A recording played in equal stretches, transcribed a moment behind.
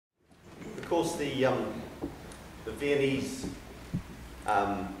course, the Viennese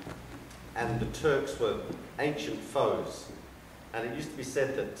and the Turks were ancient foes. And it used to be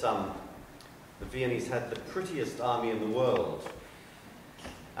said that the Viennese had the prettiest army in the world,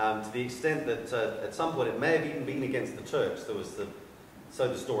 to the extent that at some point it may have even been against the Turks. There was so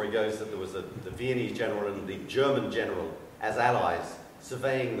the story goes that there was the Viennese general and the German general as allies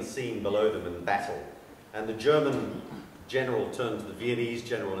surveying the scene below them in battle. And the German general turned to the Viennese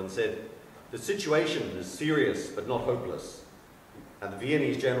general and said, "The situation is serious but not hopeless." And the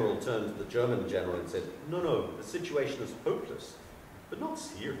Viennese general turned to the German general and said, "No, no, the situation is hopeless but not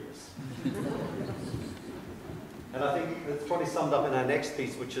serious." And I think that's probably summed up in our next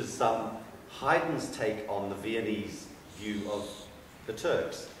piece, which is Haydn's take on the Viennese view of the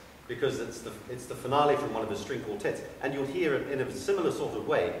Turks, because it's the finale from one of his string quartets, and you'll hear it in a similar sort of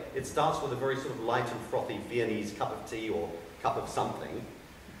way. It starts with a very sort of light and frothy Viennese cup of tea or cup of something,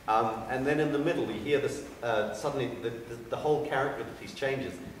 and then in the middle you hear this suddenly the whole character of the piece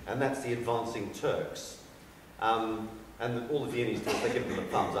changes, and that's the advancing Turks. And all the Viennese do is they give them the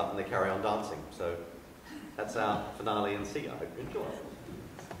thumbs up and they carry on dancing. So that's our finale in C. I hope you enjoy it.